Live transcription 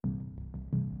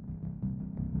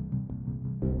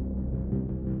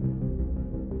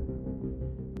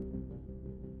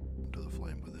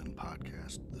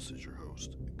Podcast. This is your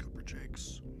host, Cooper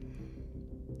Jakes.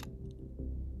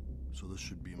 So this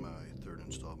should be my third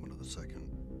installment of the second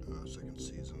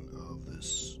season of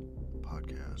this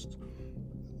podcast.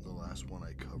 The last one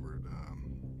I covered,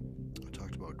 I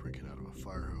talked about drinking out of a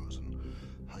fire hose and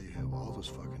how you have all this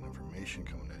fucking information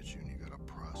coming at you and you gotta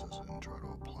process it and try to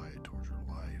apply it towards your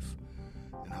life,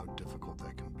 and how difficult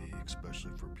that can be,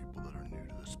 especially for people that are new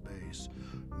to the space,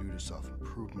 new to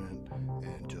self-improvement,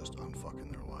 and just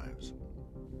unfucking their lives.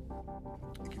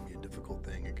 It can be a difficult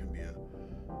thing. It can be an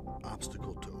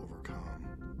obstacle to overcome.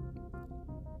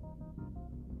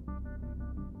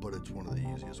 But it's one of the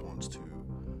easiest ones to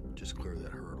just clear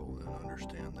that hurdle and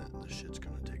understand that this shit's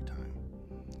going to take time.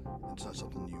 It's not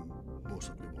something you most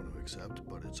likely want to accept,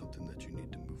 but it's something that you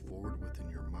need to move forward with in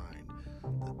your mind,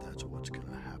 that that's what's going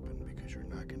to happen, because you're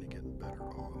not going to get better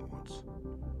all at once.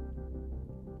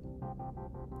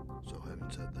 So having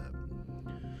said that,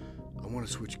 I want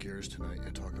to switch gears tonight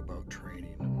and talk about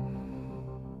training.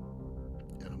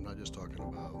 And I'm not just talking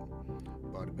about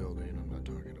bodybuilding, I'm not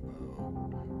talking about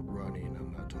running,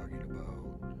 I'm not talking about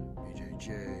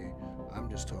BJJ, I'm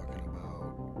just talking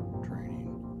about training.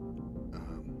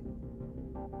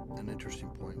 An interesting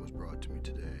point was brought to me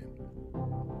today.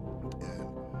 And,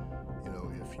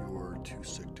 if you're too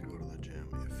sick to go to the gym,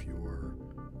 if you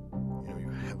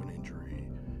have an injury,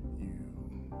 you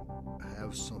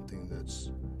have something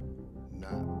that's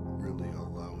not really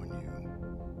allowing you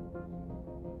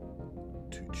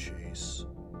to chase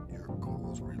your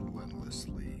goals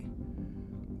relentlessly,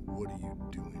 what are you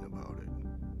doing about it?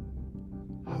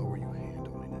 How are you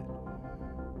handling it?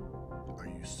 Are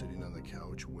you sitting on the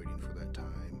couch waiting for that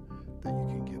time that you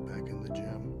can get back in the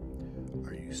gym?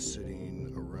 Are you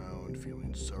sitting around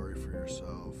feeling sorry for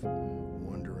yourself,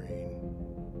 wondering,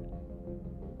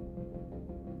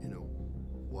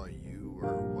 why you,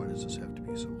 or why does this have to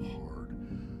be so hard?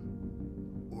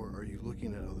 Or are you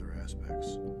looking at other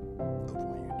aspects of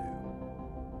what you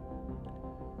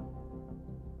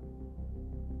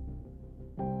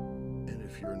do? And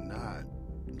if you're not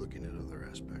looking at other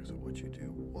aspects of what you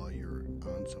do while you're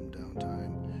on some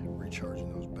downtime, recharging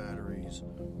those batteries,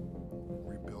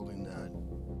 rebuilding that,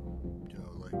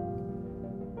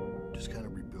 just kind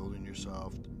of rebuilding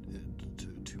yourself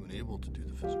to enable to do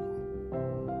the physical,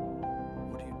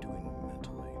 what are you doing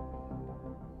mentally?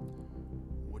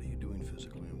 What are you doing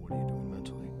physically, and what are you doing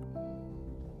mentally?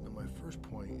 Now, my first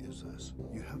point is this: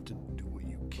 you have to do what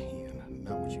you can,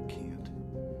 not what you can't.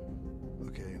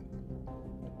 Okay?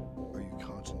 Are you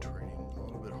concentrating a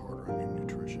little bit harder on your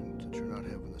nutrition since you're not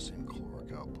having the same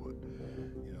caloric output?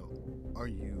 Are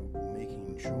you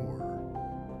making sure,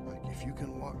 if you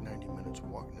can walk 90 minutes,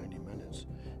 walk 90 minutes.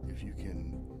 If you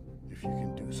can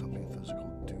do something physical,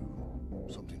 do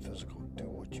something physical. Do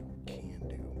what you can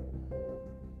do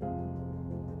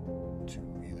to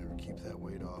either keep that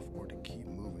weight off or to keep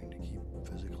moving, to keep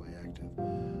physically active,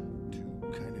 to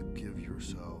kind of give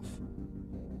yourself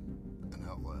an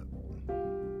outlet.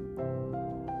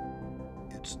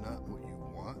 It's not what you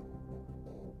want,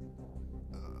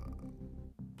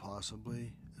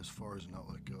 possibly, as far as an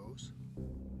outlet goes,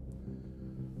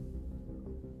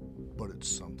 but it's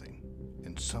something.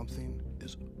 And something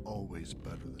is always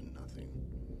better than nothing.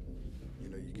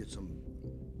 You get some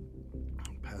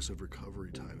passive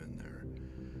recovery time in there,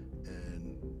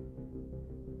 and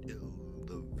at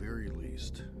the very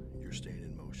least, you're staying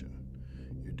in motion.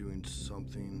 You're doing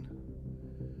something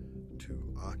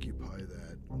to occupy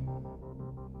that,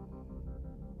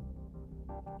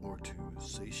 or to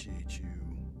satiate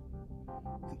you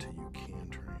until you can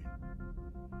train.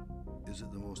 Is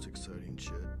it the most exciting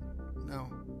shit? No,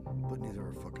 but neither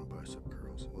are fucking bicep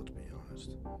curls, let's be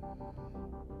honest.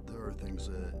 There are things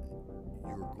that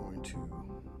you're going to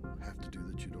have to do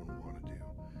that you don't want to do.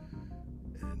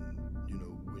 And,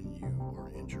 when you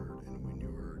are injured and when you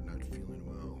are not feeling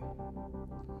well,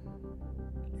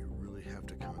 you really have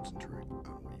to concentrate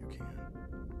on what you can.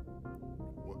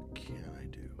 What can I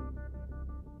do?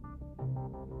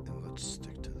 And let's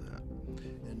stick to that.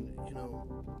 And,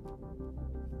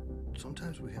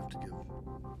 sometimes we have to give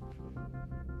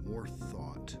more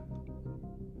thought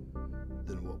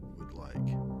than what we would like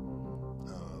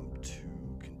to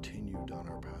continue down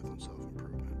our path in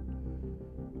self-improvement.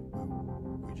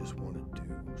 We just want to do.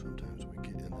 Sometimes we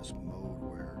get in this mode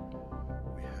where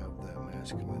we have that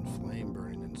masculine flame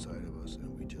burning inside of us,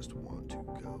 and we just want to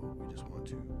go. We just want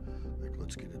to,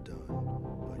 let's get it done.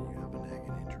 But you have a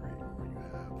nagging injury, or you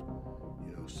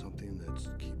have, something that's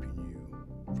keeping you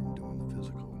from doing the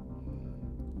physical.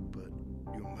 But,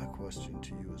 my question to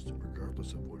you is,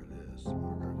 regardless of what it is,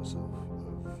 regardless of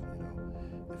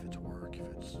if it's work, if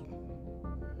it's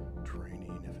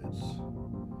training, if it's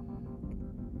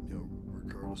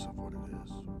regardless of what it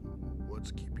is,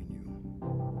 what's keeping you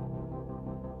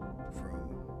from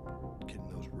getting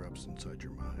those reps inside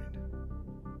your mind?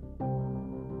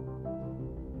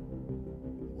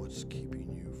 What's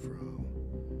keeping you from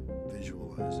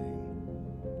visualizing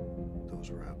those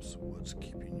reps? What's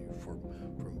keeping you from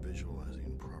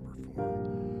visualizing proper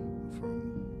form,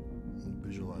 from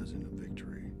visualizing a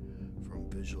victory, from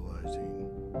visualizing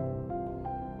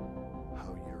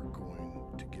how you're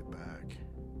going to get back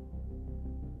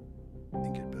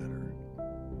and get better?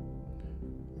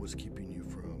 What's keeping you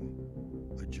from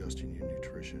adjusting your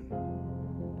nutrition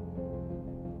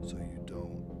so you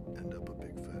don't end up a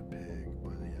big fat pig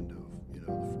by the end of, the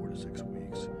 4 to 6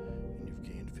 weeks, and you've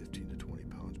gained 15 to 20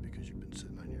 pounds because you've been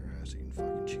sitting on your ass eating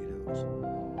fucking Cheetos?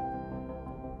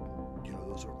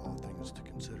 Those are all things to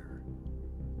consider.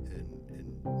 And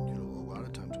a lot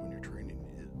of times when you're training,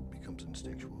 it becomes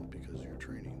instinctual because you're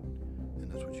training,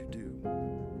 and that's what you do.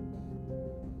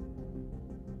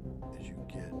 Is you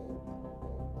get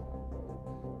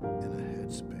in a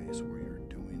headspace where you're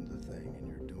doing the thing and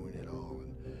you're doing it all,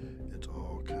 and it's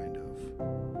all kind of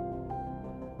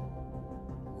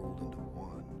rolled into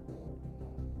one.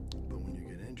 But when you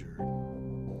get injured,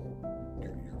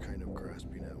 you're kind of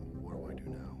grasping at, what do I do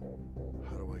now?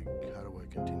 How do I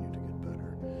continue to get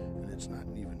better? And it's not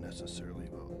even necessarily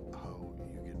about how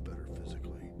you get better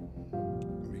physically,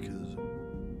 because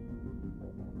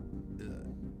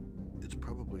it's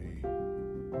probably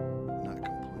not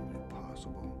completely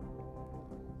possible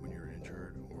when you're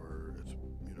injured, or it's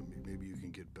maybe you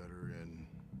can get better in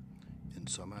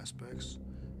some aspects,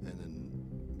 and then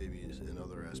maybe in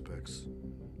other aspects,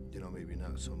 maybe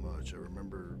not so much. I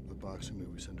remember the boxing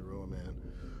movie Cinderella Man,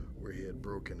 where he had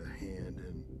broken a hand,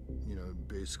 and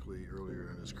basically earlier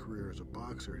in his career as a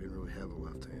boxer, he didn't really have a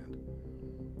left hand,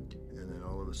 and then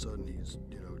all of a sudden he's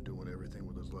doing everything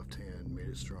with his left hand, made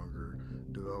it stronger,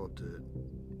 developed it,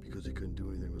 because he couldn't do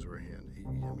anything with his right hand. He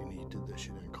did that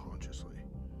shit unconsciously.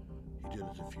 He did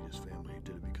it to feed his family. He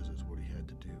did it because it's what he had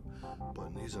to do. But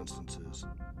in these instances,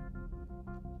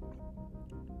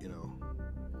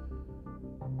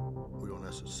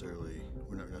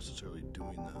 we're not necessarily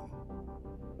doing them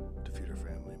to feed our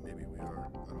family. Maybe we are,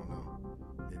 I don't know.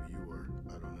 Maybe you are,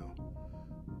 I don't know.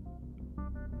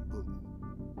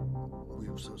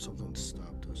 But something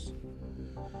stopped us.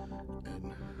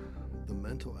 And the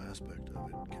mental aspect of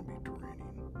it can be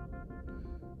draining,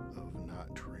 of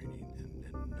not training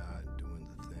and not doing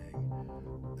the thing.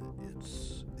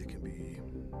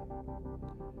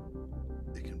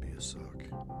 It can be a suck,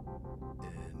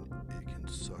 and it can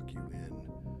suck you in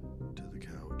to the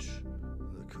couch,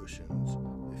 the cushions.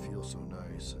 They feel so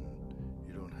nice, and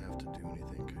you don't have to do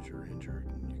anything because you're injured,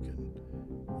 and you can,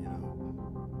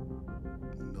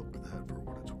 milk that for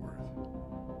what it's worth.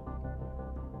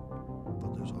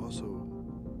 But there's also,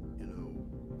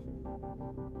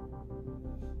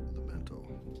 the mental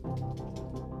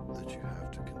that you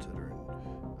have to consider,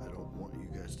 and I don't want you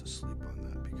guys to sleep on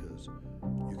that, because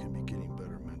you can be getting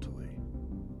better mentally.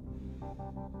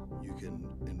 You can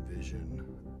envision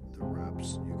the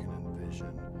reps, you can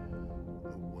envision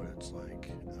what it's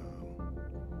like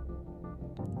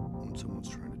when someone's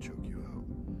trying to choke you out,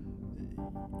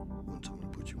 when someone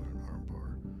puts you in an arm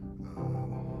bar,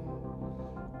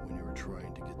 when you were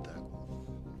trying to get that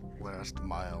last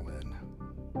mile in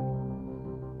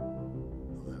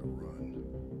of that run,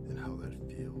 and how that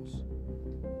feels,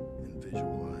 and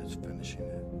visualize finishing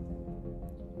it.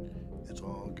 It's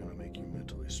all going to make you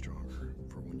mentally stronger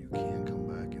for when you can come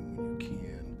back, and when you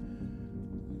can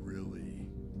really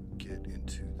get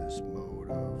into this mode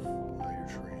of now you're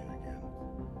training again.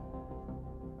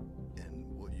 And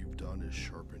what you've done is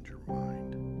sharpened your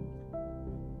mind.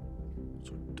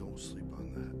 So don't sleep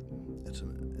on that. It's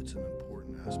an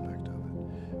important aspect of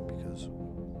it, because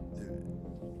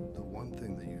the one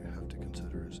thing that you have to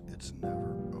consider is it's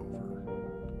never over.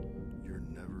 You're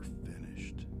never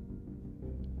finished.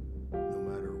 No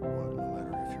matter what, no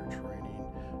matter if you're training,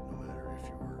 no matter if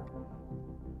you're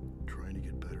trying to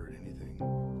get better at anything,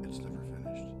 it's never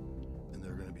finished. And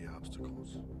there are going to be obstacles.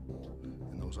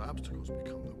 And those obstacles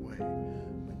become the way.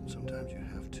 But sometimes you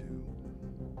have to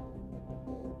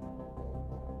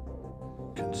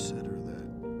consider that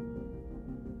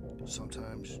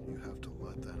sometimes you have to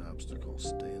let that obstacle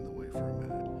stay in the way for a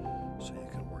minute so you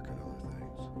can work on other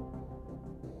things.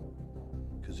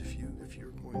 Because if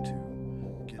you're going to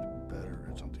get better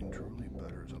at something, truly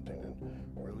better at something, and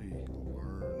really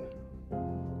learn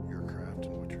your craft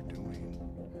and what you're doing,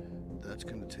 that's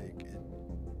going to take it.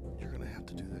 You're going to have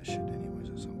to do that shit anyways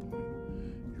at some point.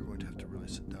 You're going to have to really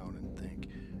sit down and think,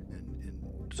 and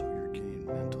so you're getting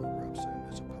mental reps in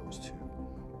as opposed to,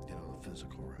 the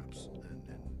physical reps.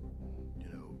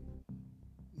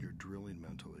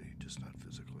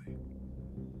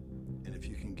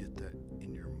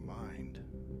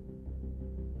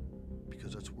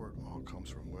 all comes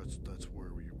from. That's where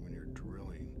when you're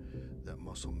drilling, that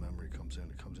muscle memory comes in.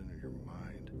 It comes into your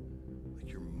mind. Like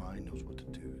your mind knows what to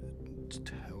do. It's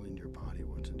telling your body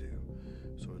what to do.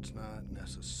 So it's not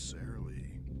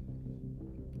necessarily,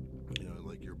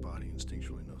 like your body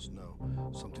instinctually knows. No,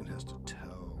 something has to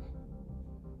tell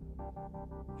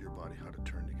your body how to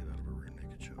turn to get out of a rear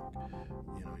naked choke.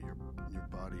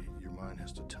 Your mind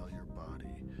has to tell your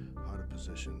body how to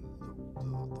position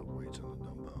the weights on the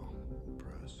dumbbell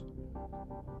press.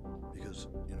 Because,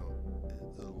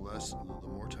 the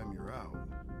more time you're out,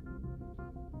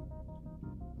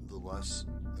 the less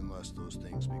and less those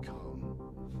things become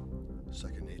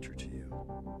second nature to you.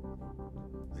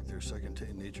 Like they're second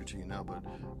nature to you now, but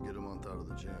get a month out of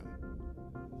the gym.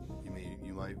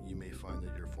 You may find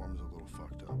that your form is a little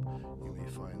fucked up. You may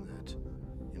find that,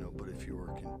 but if you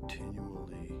are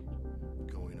continually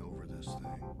going over this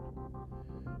thing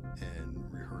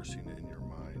and rehearsing it in your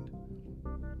mind,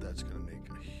 that's going to make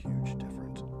a huge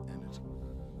difference. And it's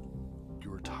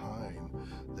your time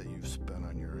that you've spent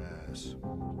on your ass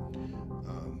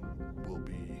will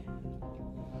be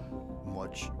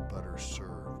much better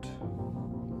served.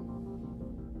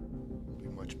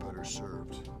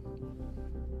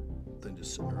 Than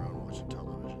just sitting around watching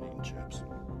television, eating chips,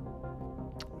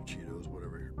 or Cheetos,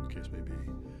 whatever the case may be.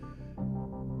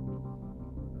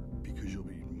 Because you'll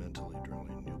be mentally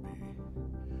drilling,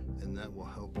 and that will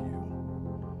help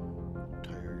you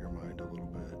tire your mind a little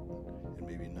bit, and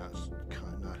maybe not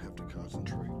have to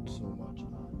concentrate so much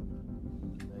on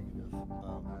the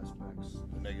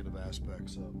negative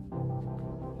aspects of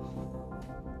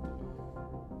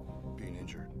being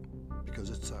injured, because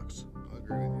it sucks. I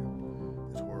agree with you.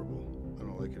 It's horrible. I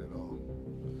don't like it at all.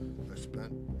 I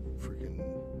spent freaking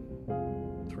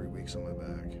 3 weeks on my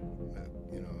back.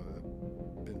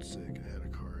 I've been sick. I had a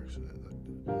car accident.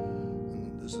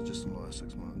 And this is just in the last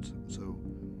 6 months. So,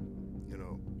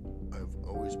 I've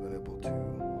always been able to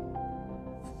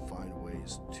find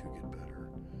ways to get better,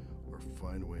 or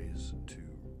find ways to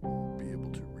be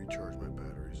able to recharge my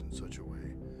batteries in such a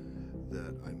way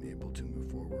that I'm able to move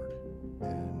forward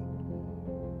and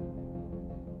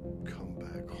come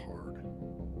back hard,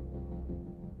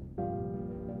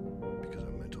 because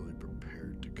I'm mentally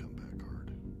prepared to come back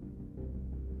hard.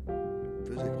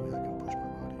 Physically, I can push my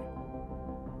body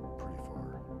pretty far,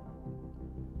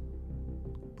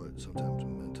 but sometimes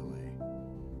mentally,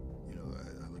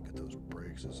 I look at those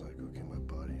breaks, it's like, okay, my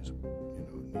body's,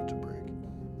 needs a break,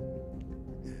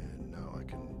 and now I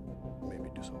can maybe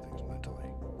do some things mentally.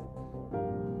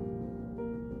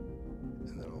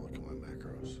 And then I'll look at my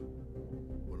macros.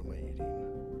 What am I eating?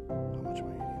 How much am I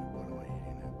eating? When am I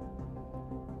eating it?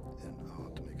 And I'll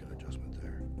have to make an adjustment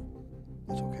there.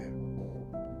 It's okay.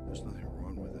 There's nothing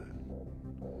wrong with that.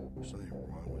 There's nothing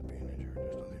wrong with being injured.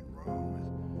 There's nothing wrong with,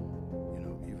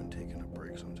 even taking a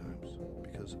break sometimes.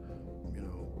 Because,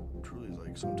 truly,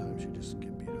 like, sometimes you just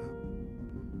get beat up.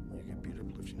 You get beat up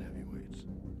lifting heavy weights.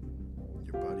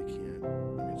 Your body can't.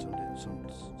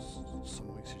 Some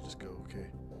weeks you just go, okay,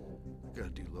 I gotta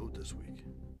deload this week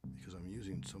because I'm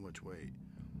using so much weight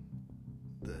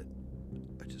that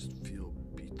I just feel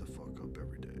beat the fuck up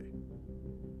every day.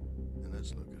 And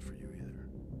that's no good for you either.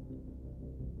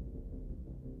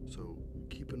 So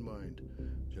keep in mind,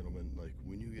 gentlemen, like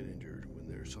when you get injured, when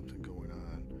there's something going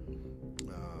on,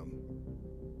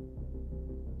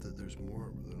 that there's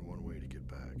more than one way to get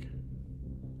back.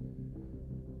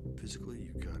 Physically,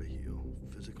 you gotta heal.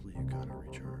 Physically, you gotta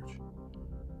recharge.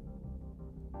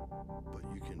 But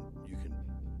you can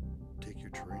take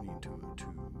your training to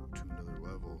another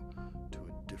level, to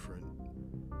a different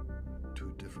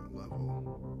level.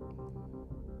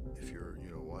 If you're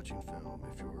watching film,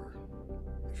 if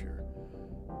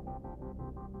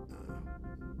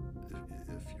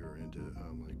you're into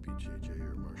like BJJ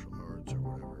or martial arts or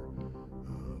whatever,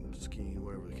 skiing,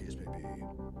 whatever the case may be,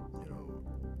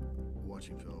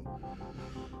 watching film,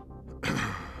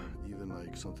 even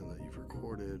like something that you've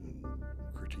recorded and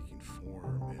critiquing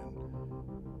form,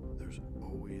 and there's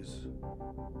always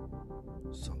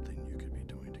something you could be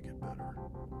doing to get better.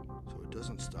 So it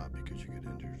doesn't stop because you get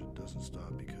injured. It doesn't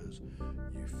stop because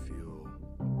you feel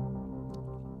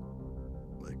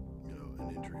like,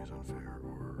 an injury is unfair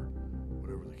or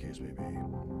whatever the case may be.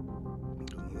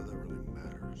 Because none of that really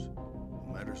matters.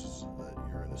 What matters is that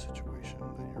you're in the situation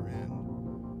that you're in,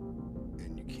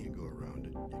 and you can't go around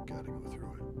it. You gotta go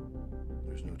through it.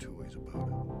 There's no two ways about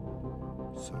it.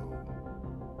 So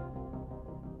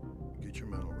get your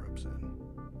mental reps in.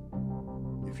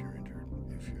 If you're injured,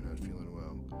 if you're not feeling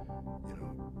well,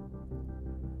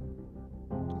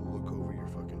 look over your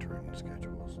fucking training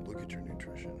schedules. Look at your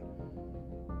nutrition.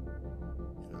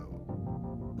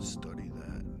 Study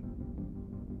that.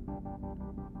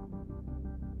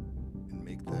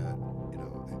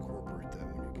 incorporate that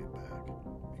when you get back,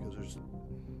 because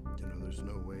there's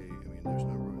no way. I mean, there's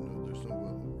no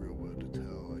real way to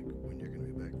tell like when you're going to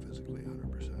be back physically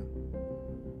 100%,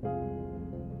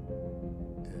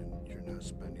 and you're not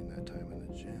spending that time in the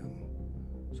gym.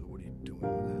 So what are you doing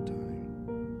with that time?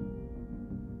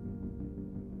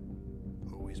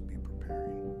 Always be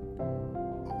preparing.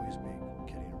 Always be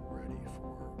getting ready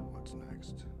for what's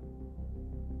next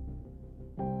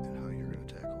and how you're going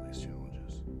to tackle these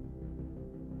challenges.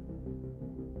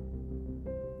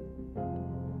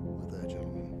 With that,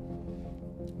 gentlemen,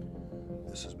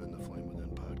 this has been